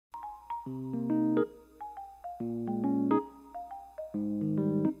Hi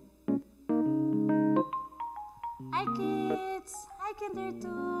kids! Hi Kinder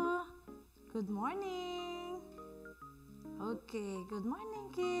 2! Good morning! Okay, good morning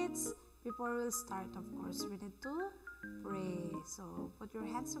kids! Before we'll start, of course, we need to pray. So, put your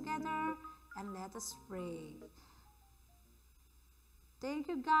hands together and let us pray. Thank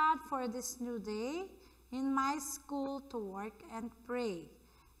you, God, for this new day in my school to work and pray.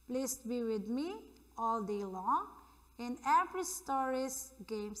 Please be with me all day long in every stories,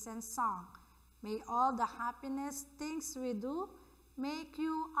 games, and song. May all the happiness things we do make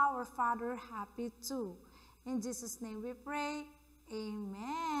you, our Father, happy too. In Jesus' name we pray.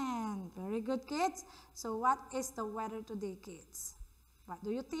 Amen. Very good, kids. So what is the weather today, kids? What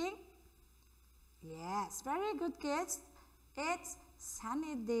do you think? Yes, very good, kids. It's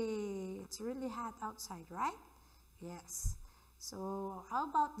sunny day. It's really hot outside, right? Yes. So how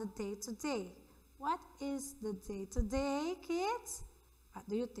about the day today? What is the day today, kids? What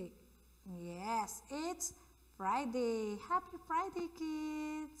do you think? Yes, it's Friday. Happy Friday,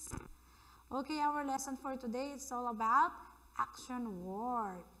 kids. Okay, our lesson for today is all about action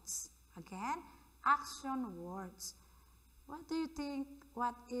words. Again, action words. What do you think?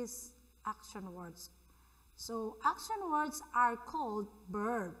 What is action words? So, action words are called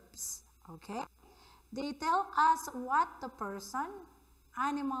verbs. Okay? They tell us what the person,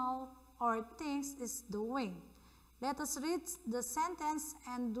 animal, or things is doing. Let us read the sentence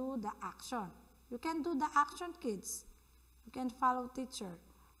and do the action. You can do the action, kids. You can follow teacher.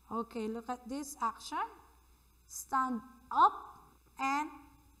 Okay, look at this action. Stand up and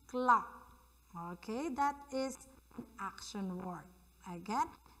clap. Okay, that is an action word. Again,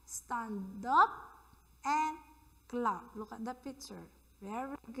 stand up and clap. Look at the picture.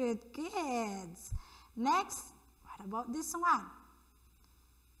 Very good, kids. Next, what about this one?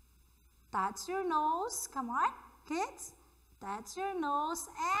 Touch your nose. Come on, kids. Touch your nose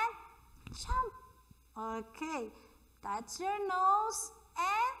and jump. Okay, touch your nose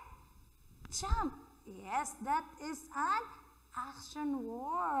and jump. Yes, that is an action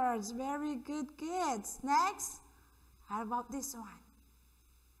words. Very good, kids. Next, how about this one?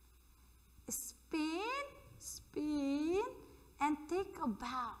 Spin, spin, and take a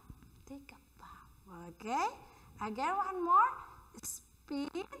bow. Take a bow. Okay, again one more. Spin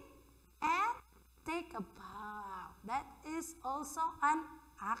and take a bow. That is also an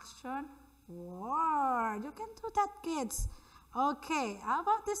action word. You can do that, kids. Okay, how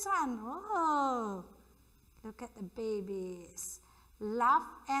about this one? Oh, look at the babies. Laugh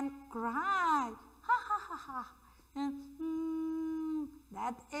and cry. Ha ha ha ha.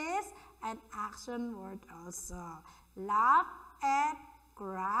 That is an action word also. Laugh and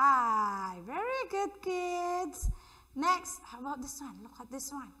cry. Very good, kids. Next, how about this one? Look at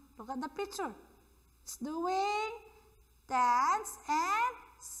this one. Look at the picture. It's doing dance and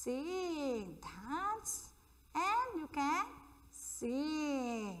sing. Dance and you can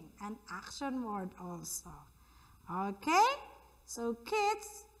sing. An action word also. Okay? So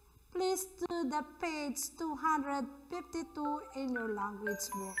kids, please do the page 252 in your language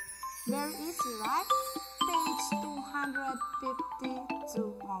book. Very easy, right? Page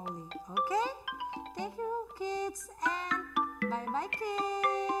 252 only. Okay? Thank you, kids, and bye-bye,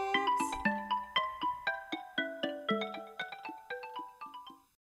 kids.